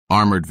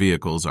Armored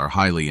vehicles are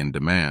highly in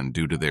demand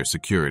due to their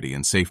security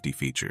and safety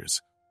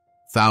features.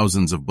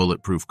 Thousands of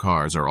bulletproof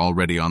cars are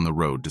already on the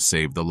road to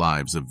save the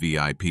lives of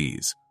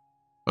VIPs.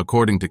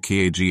 According to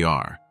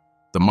CAGR,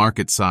 the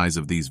market size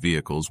of these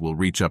vehicles will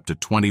reach up to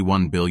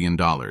 $21 billion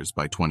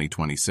by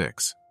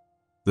 2026.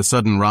 The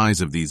sudden rise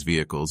of these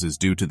vehicles is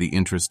due to the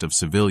interest of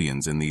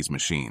civilians in these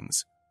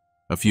machines.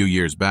 A few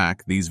years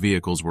back, these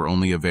vehicles were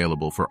only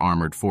available for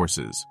armored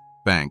forces,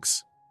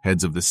 banks,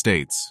 heads of the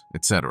states,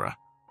 etc.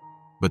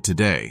 But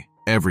today,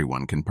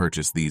 everyone can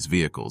purchase these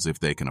vehicles if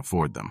they can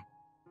afford them.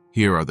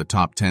 Here are the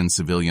top 10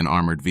 civilian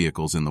armored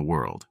vehicles in the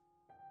world.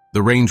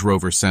 The Range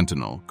Rover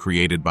Sentinel,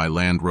 created by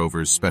Land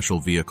Rover's Special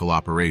Vehicle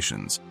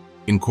Operations,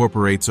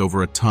 incorporates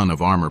over a ton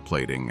of armor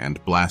plating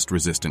and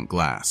blast-resistant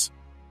glass.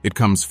 It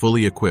comes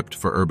fully equipped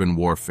for urban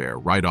warfare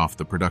right off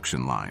the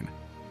production line.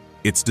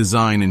 Its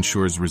design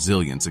ensures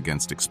resilience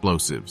against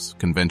explosives,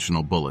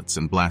 conventional bullets,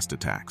 and blast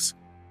attacks.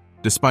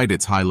 Despite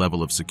its high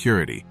level of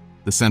security,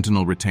 the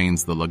Sentinel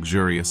retains the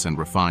luxurious and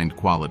refined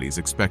qualities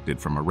expected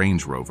from a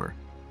Range Rover,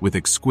 with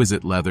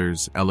exquisite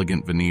leathers,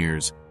 elegant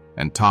veneers,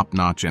 and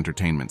top-notch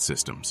entertainment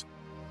systems.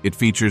 It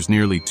features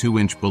nearly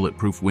 2-inch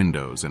bulletproof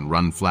windows and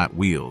run-flat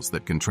wheels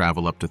that can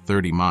travel up to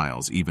 30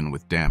 miles even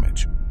with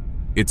damage.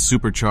 Its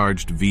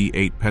supercharged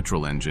V8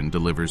 petrol engine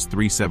delivers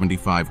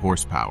 375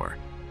 horsepower,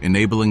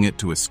 enabling it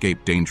to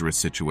escape dangerous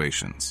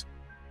situations.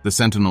 The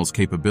Sentinel's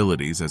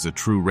capabilities as a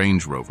true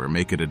Range Rover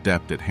make it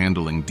adept at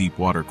handling deep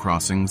water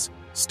crossings,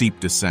 steep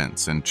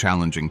descents, and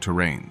challenging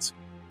terrains,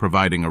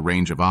 providing a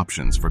range of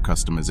options for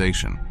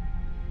customization.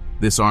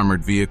 This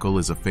armored vehicle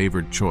is a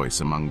favored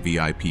choice among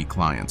VIP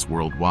clients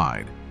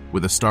worldwide,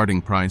 with a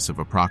starting price of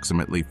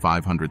approximately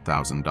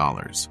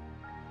 $500,000.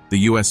 The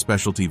U.S.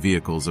 Specialty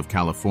Vehicles of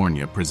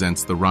California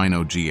presents the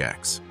Rhino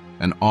GX,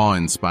 an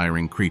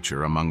awe-inspiring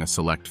creature among a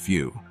select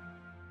few.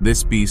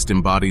 This beast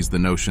embodies the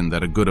notion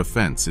that a good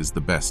offense is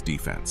the best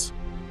defense.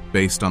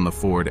 Based on the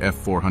Ford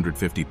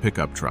F-450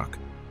 pickup truck,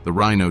 the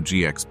Rhino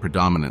GX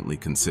predominantly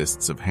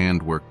consists of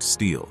hand-worked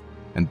steel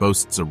and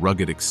boasts a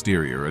rugged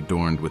exterior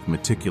adorned with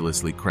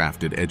meticulously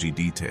crafted edgy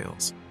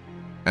details.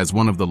 As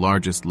one of the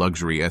largest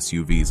luxury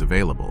SUVs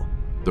available,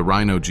 the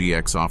Rhino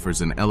GX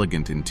offers an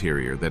elegant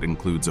interior that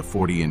includes a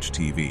 40-inch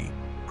TV,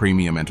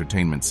 premium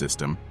entertainment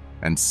system,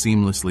 and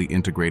seamlessly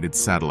integrated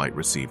satellite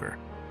receiver,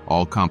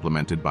 all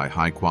complemented by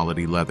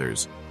high-quality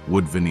leathers,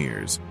 wood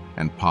veneers,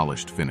 and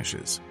polished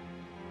finishes.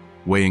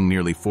 Weighing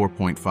nearly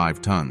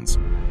 4.5 tons,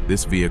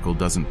 this vehicle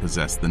doesn't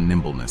possess the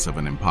nimbleness of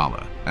an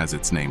Impala, as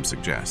its name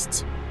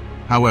suggests.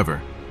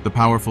 However, the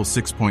powerful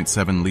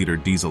 6.7-liter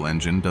diesel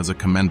engine does a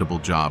commendable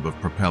job of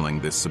propelling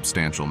this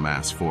substantial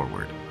mass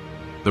forward.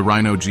 The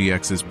Rhino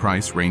GX's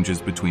price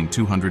ranges between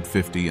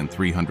 $250,000 and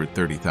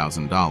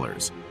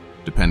 $330,000,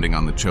 depending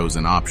on the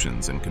chosen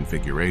options and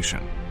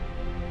configuration.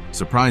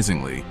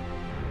 Surprisingly,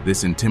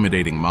 this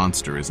intimidating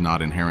monster is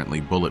not inherently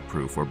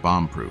bulletproof or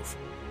bomb-proof.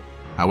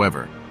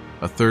 However,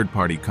 a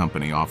third-party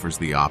company offers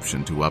the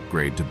option to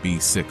upgrade to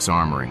B6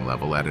 armoring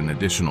level at an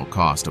additional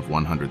cost of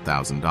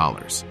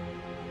 $100,000.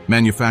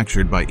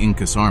 Manufactured by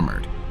Inkas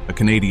Armored, a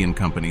Canadian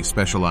company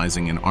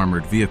specializing in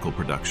armored vehicle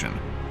production,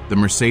 the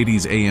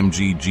Mercedes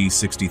AMG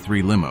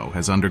G63 Limo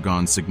has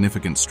undergone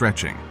significant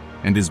stretching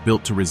and is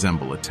built to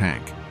resemble a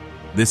tank.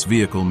 This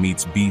vehicle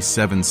meets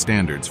B7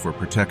 standards for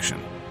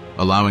protection,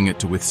 allowing it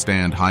to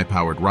withstand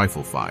high-powered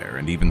rifle fire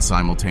and even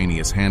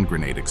simultaneous hand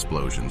grenade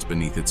explosions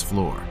beneath its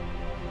floor.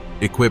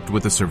 Equipped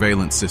with a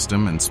surveillance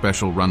system and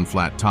special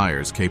run-flat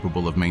tires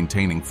capable of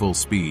maintaining full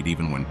speed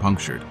even when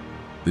punctured,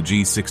 the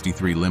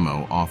G63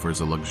 Limo offers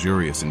a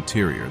luxurious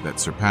interior that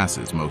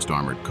surpasses most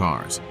armored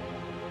cars.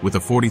 With a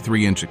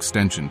 43-inch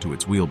extension to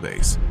its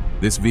wheelbase,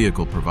 this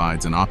vehicle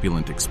provides an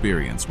opulent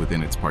experience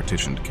within its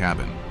partitioned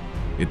cabin.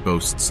 It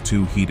boasts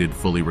 2 heated,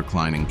 fully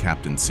reclining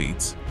captain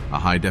seats, a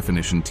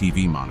high-definition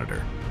TV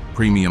monitor,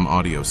 premium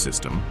audio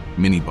system,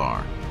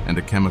 minibar, and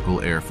a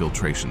chemical air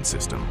filtration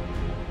system.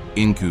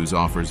 Inkas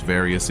offers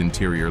various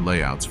interior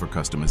layouts for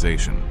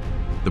customization.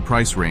 The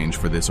price range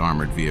for this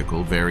armored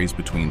vehicle varies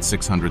between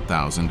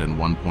 $600,000 and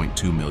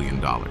 $1.2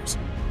 million.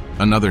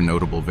 Another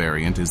notable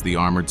variant is the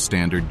armored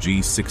standard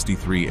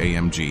G63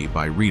 AMG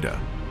by Rita,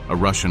 a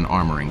Russian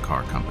armoring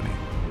car company.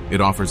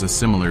 It offers a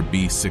similar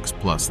B6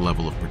 Plus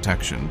level of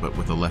protection, but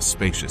with a less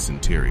spacious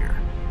interior.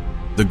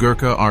 The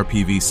Gurkha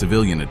RPV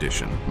Civilian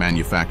Edition,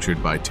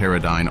 manufactured by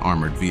Teradyne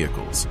Armored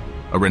Vehicles,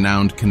 a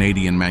renowned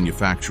Canadian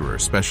manufacturer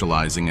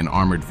specializing in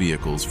armored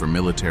vehicles for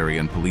military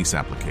and police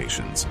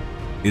applications,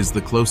 is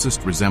the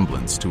closest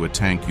resemblance to a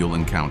tank you'll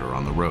encounter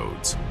on the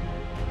roads.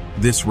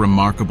 This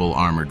remarkable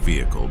armored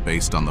vehicle,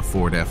 based on the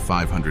Ford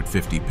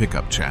F-550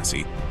 pickup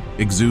chassis,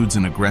 exudes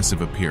an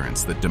aggressive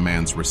appearance that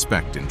demands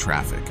respect in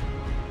traffic.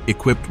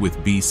 Equipped with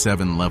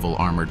B7 level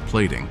armored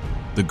plating,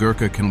 the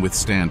Gurkha can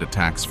withstand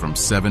attacks from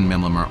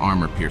 7mm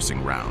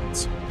armor-piercing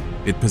rounds.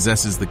 It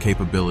possesses the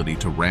capability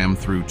to ram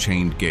through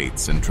chained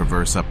gates and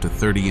traverse up to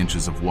 30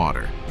 inches of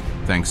water,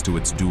 thanks to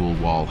its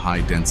dual-wall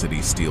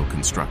high-density steel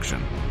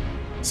construction.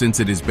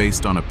 Since it is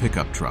based on a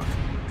pickup truck,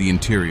 the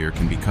interior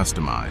can be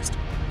customized,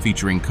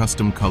 featuring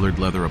custom-colored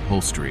leather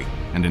upholstery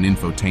and an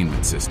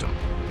infotainment system.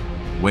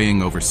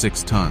 Weighing over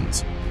 6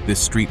 tons, this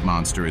street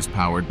monster is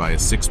powered by a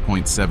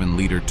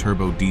 6.7-liter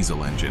turbo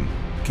diesel engine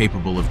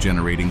capable of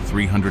generating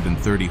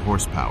 330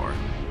 horsepower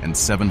and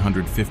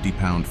 750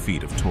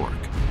 pound-feet of torque.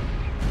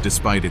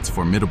 Despite its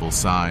formidable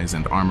size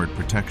and armored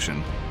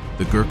protection,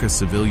 the Gurkha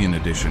Civilian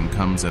Edition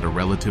comes at a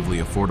relatively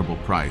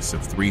affordable price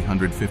of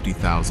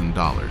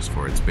 $350,000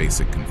 for its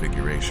basic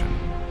configuration.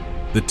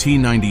 The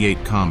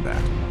T98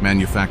 Combat,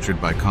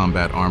 manufactured by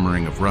Combat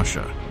Armoring of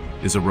Russia,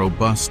 is a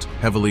robust,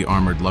 heavily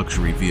armored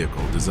luxury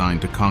vehicle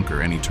designed to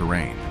conquer any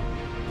terrain.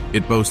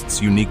 It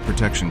boasts unique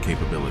protection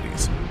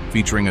capabilities,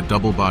 featuring a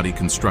double body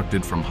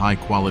constructed from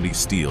high-quality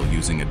steel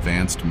using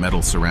advanced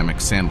metal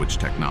ceramic sandwich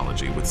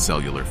technology with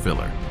cellular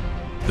filler.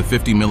 The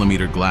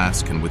 50mm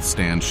glass can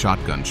withstand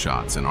shotgun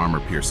shots and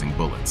armor-piercing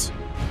bullets.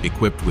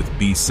 Equipped with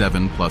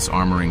B7 plus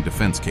armoring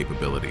defense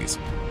capabilities,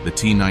 the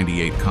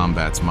T98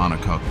 Combat's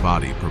monocoque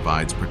body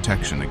provides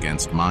protection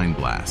against mine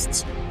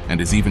blasts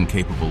and is even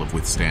capable of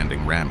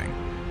withstanding ramming.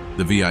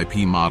 The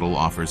VIP model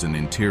offers an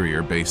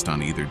interior based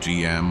on either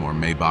GM or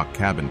Maybach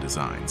cabin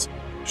designs,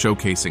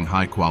 showcasing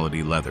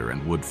high-quality leather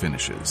and wood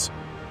finishes.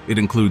 It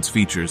includes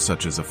features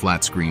such as a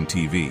flat-screen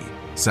TV,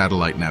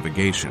 satellite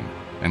navigation,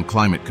 and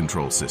climate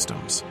control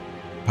systems.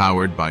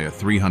 Powered by a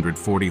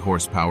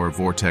 340-horsepower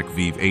Vortec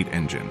V8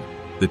 engine,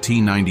 the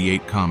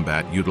T98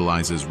 Combat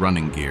utilizes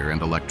running gear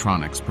and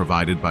electronics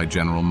provided by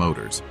General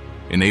Motors,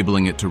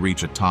 enabling it to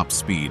reach a top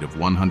speed of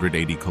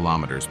 180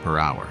 kilometers per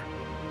hour.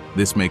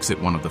 This makes it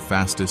one of the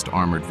fastest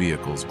armored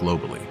vehicles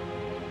globally.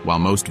 While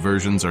most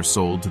versions are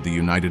sold to the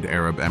United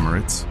Arab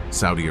Emirates,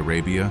 Saudi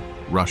Arabia,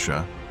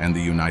 Russia, and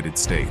the United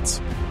States,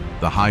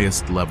 the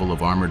highest level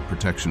of armored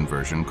protection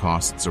version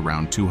costs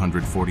around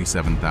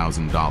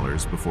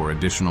 $247,000 before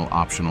additional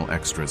optional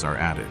extras are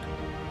added.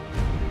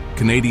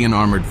 Canadian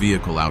Armored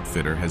Vehicle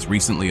Outfitter has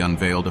recently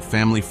unveiled a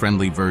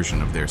family-friendly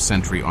version of their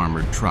Sentry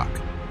armored truck,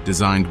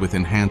 designed with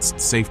enhanced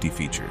safety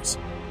features.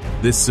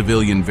 This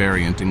civilian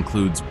variant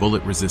includes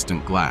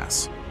bullet-resistant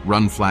glass,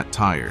 run-flat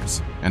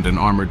tires, and an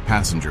armored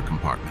passenger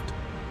compartment.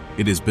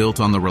 It is built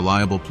on the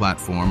reliable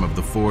platform of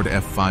the Ford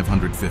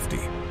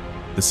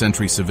F550. The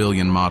Sentry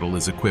civilian model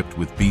is equipped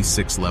with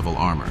B6 level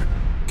armor,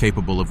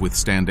 capable of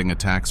withstanding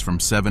attacks from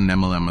 7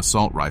 mm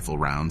assault rifle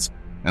rounds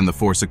and the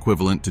force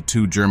equivalent to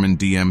 2 German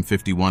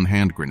DM-51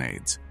 hand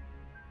grenades.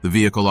 The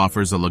vehicle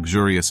offers a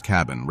luxurious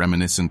cabin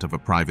reminiscent of a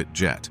private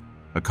jet,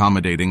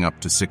 accommodating up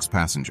to 6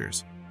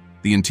 passengers.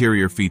 The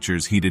interior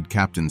features heated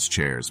captain's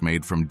chairs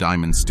made from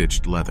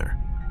diamond-stitched leather,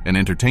 an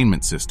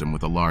entertainment system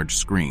with a large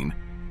screen,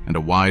 and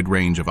a wide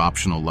range of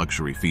optional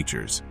luxury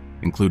features,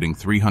 including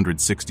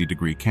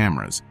 360-degree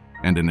cameras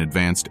and an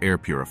advanced air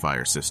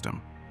purifier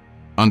system.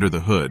 Under the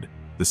hood,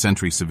 the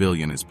Sentry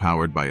Civilian is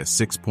powered by a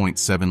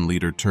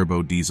 6.7-liter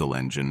turbo diesel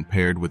engine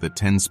paired with a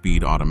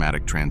 10-speed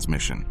automatic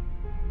transmission.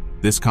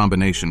 This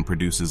combination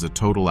produces a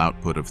total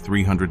output of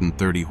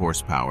 330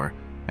 horsepower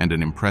and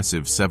an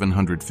impressive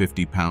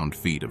 750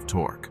 pound-feet of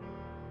torque.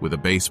 With a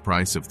base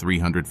price of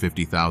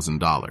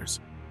 $350,000,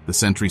 the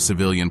Sentry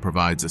Civilian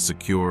provides a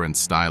secure and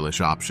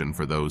stylish option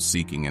for those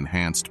seeking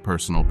enhanced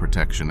personal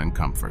protection and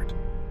comfort.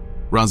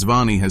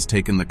 Rezvani has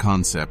taken the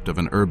concept of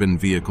an urban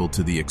vehicle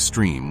to the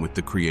extreme with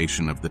the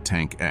creation of the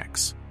Tank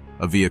X,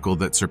 a vehicle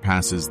that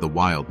surpasses the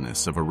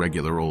wildness of a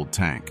regular old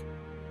tank.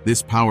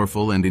 This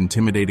powerful and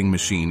intimidating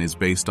machine is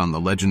based on the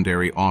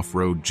legendary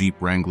off-road Jeep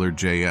Wrangler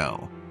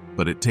JL,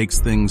 but it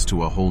takes things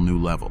to a whole new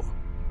level.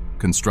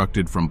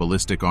 Constructed from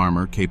ballistic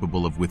armor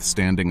capable of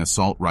withstanding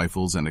assault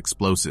rifles and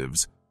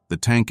explosives, the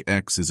Tank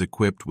X is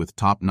equipped with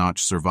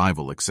top-notch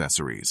survival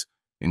accessories,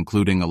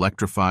 including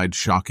electrified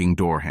shocking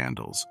door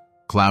handles,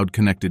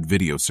 cloud-connected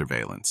video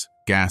surveillance,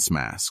 gas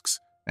masks,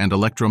 and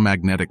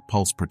electromagnetic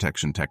pulse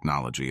protection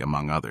technology,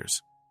 among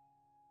others.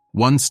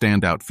 One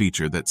standout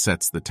feature that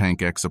sets the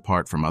Tank X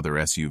apart from other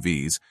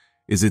SUVs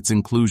is its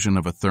inclusion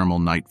of a thermal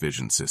night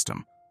vision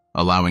system,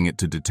 allowing it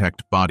to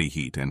detect body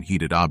heat and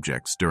heated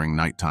objects during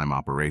nighttime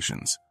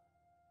operations.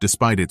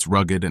 Despite its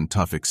rugged and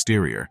tough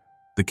exterior,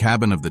 the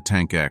cabin of the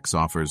Tank X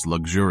offers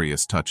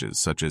luxurious touches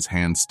such as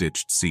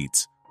hand-stitched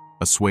seats,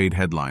 a suede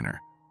headliner,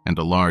 and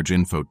a large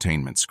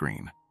infotainment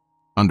screen.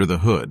 Under the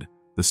hood,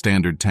 the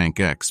standard Tank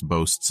X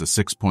boasts a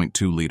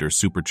 6.2-liter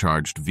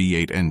supercharged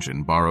V8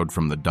 engine borrowed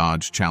from the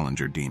Dodge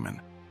Challenger Demon.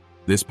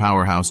 This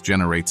powerhouse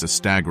generates a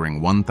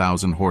staggering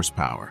 1,000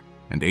 horsepower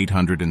and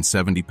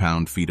 870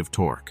 pound-feet of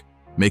torque,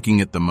 making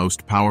it the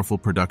most powerful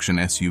production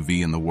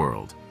SUV in the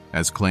world,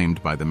 as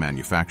claimed by the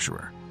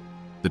manufacturer.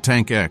 The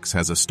Tank X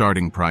has a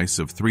starting price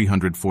of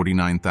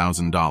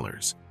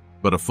 $349,000,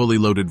 but a fully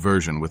loaded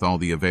version with all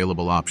the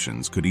available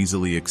options could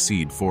easily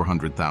exceed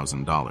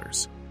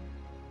 $400,000.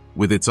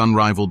 With its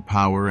unrivaled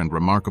power and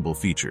remarkable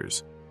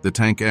features, the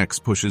Tank X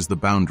pushes the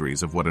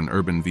boundaries of what an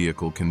urban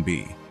vehicle can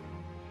be.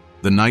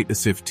 The Knight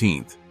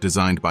S15,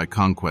 designed by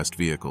Conquest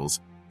Vehicles,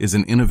 is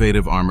an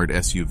innovative armored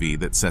SUV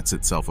that sets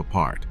itself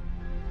apart.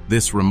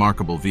 This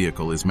remarkable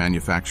vehicle is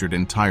manufactured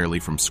entirely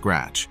from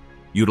scratch,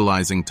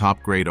 utilizing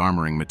top-grade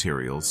armoring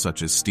materials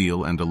such as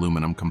steel and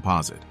aluminum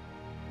composite.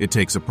 It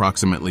takes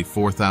approximately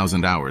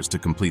 4,000 hours to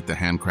complete the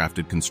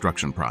handcrafted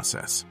construction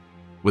process.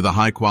 With a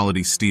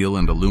high-quality steel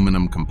and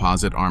aluminum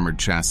composite armored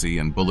chassis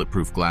and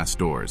bulletproof glass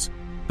doors,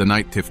 the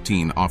Knight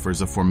 15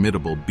 offers a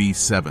formidable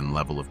B7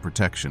 level of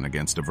protection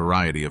against a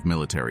variety of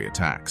military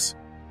attacks.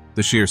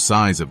 The sheer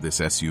size of this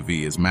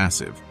SUV is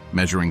massive,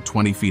 measuring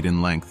 20 feet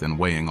in length and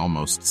weighing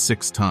almost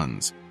 6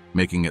 tons,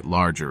 making it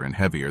larger and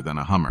heavier than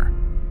a Hummer.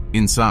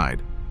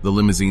 Inside, the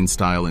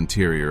limousine-style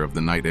interior of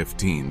the Knight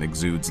 15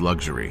 exudes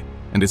luxury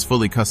and is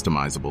fully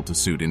customizable to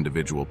suit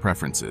individual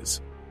preferences.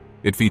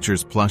 It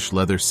features plush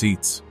leather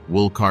seats,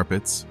 wool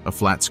carpets, a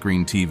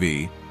flat-screen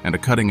TV, and a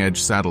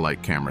cutting-edge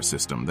satellite camera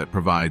system that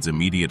provides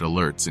immediate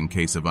alerts in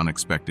case of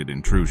unexpected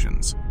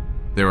intrusions.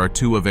 There are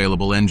 2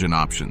 available engine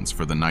options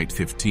for the Knight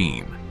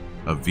 15,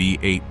 a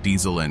V8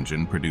 diesel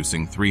engine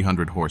producing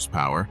 300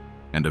 horsepower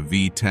and a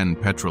V10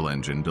 petrol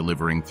engine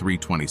delivering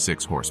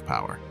 326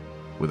 horsepower.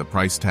 With a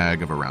price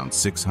tag of around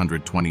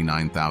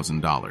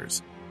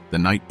 $629,000, the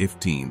Knight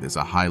 15 is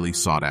a highly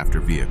sought-after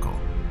vehicle,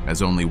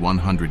 as only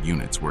 100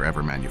 units were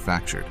ever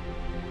manufactured.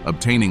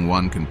 Obtaining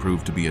one can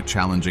prove to be a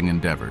challenging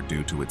endeavor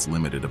due to its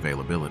limited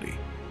availability.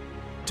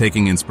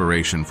 Taking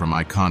inspiration from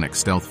iconic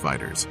stealth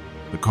fighters,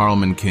 the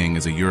Karlmann King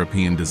is a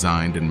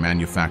European-designed and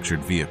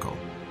manufactured vehicle,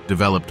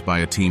 developed by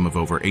a team of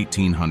over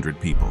 1,800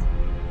 people.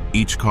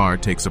 Each car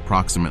takes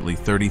approximately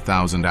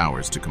 30,000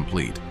 hours to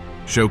complete,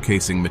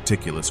 showcasing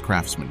meticulous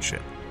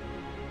craftsmanship.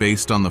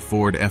 Based on the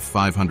Ford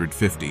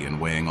F550 and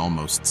weighing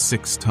almost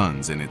 6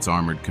 tons in its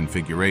armored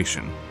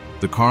configuration,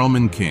 the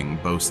Karlmann King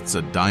boasts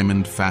a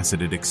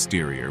diamond-faceted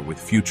exterior with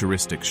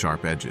futuristic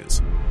sharp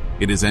edges.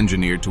 It is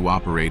engineered to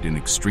operate in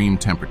extreme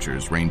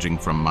temperatures ranging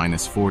from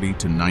 -40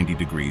 to 90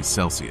 degrees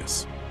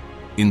Celsius.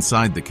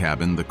 Inside the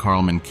cabin, the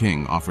Karlmann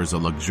King offers a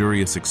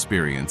luxurious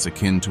experience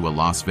akin to a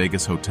Las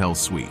Vegas hotel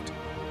suite,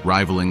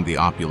 rivaling the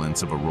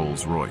opulence of a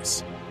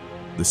Rolls-Royce.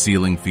 The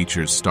ceiling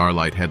features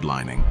starlight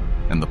headlining,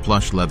 and the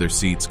plush leather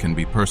seats can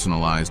be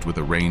personalized with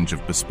a range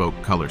of bespoke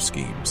color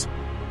schemes.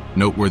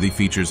 Noteworthy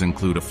features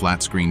include a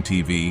flat-screen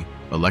TV,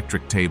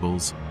 electric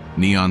tables,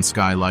 neon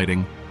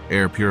skylighting,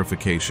 air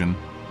purification,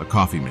 a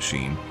coffee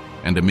machine,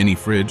 and a mini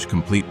fridge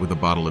complete with a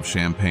bottle of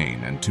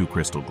champagne and 2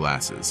 crystal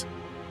glasses.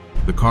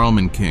 The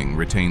Karlmann King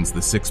retains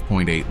the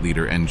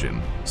 6.8-liter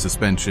engine,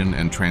 suspension,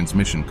 and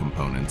transmission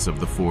components of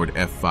the Ford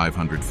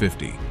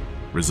F550,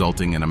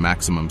 resulting in a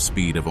maximum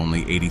speed of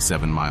only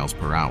 87 miles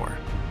per hour.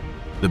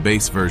 The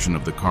base version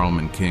of the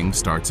Karlmann King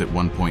starts at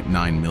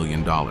 $1.9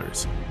 million,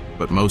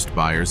 but most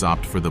buyers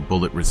opt for the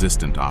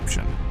bullet-resistant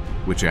option,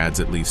 which adds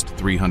at least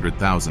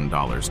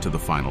 $300,000 to the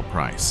final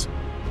price.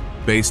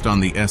 Based on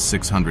the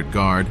S600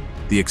 Guard,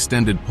 the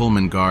extended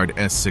Pullman Guard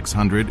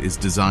S600 is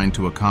designed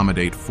to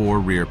accommodate 4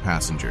 rear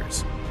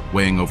passengers.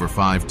 Weighing over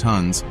 5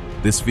 tons,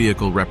 this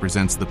vehicle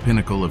represents the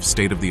pinnacle of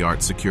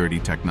state-of-the-art security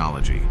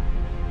technology.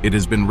 It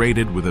has been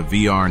rated with a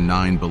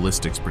VR9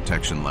 ballistics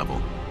protection level,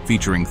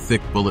 featuring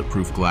thick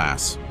bulletproof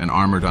glass, an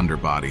armored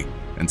underbody,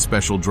 and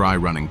special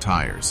dry-running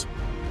tires.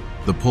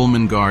 The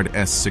Pullman Guard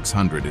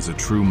S600 is a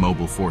true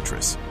mobile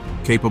fortress,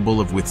 capable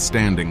of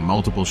withstanding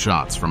multiple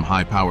shots from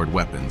high-powered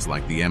weapons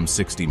like the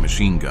M60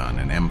 machine gun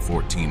and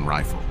M14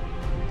 rifle.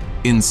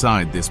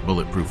 Inside this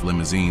bulletproof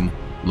limousine,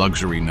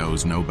 luxury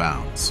knows no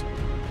bounds.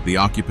 The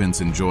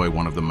occupants enjoy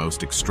one of the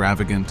most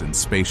extravagant and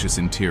spacious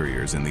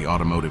interiors in the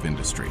automotive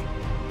industry.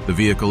 The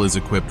vehicle is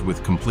equipped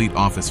with complete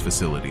office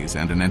facilities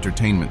and an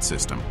entertainment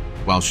system,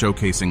 while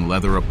showcasing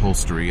leather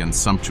upholstery and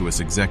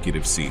sumptuous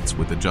executive seats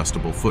with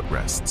adjustable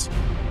footrests.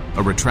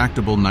 A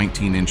retractable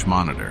 19-inch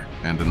monitor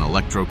and an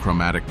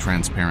electrochromatic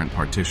transparent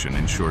partition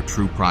ensure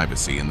true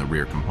privacy in the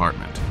rear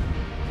compartment.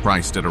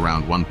 Priced at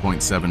around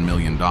 $1.7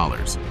 million,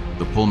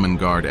 the Pullman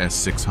Guard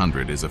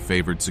S600 is a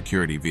favored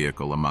security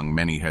vehicle among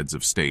many heads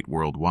of state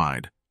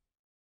worldwide.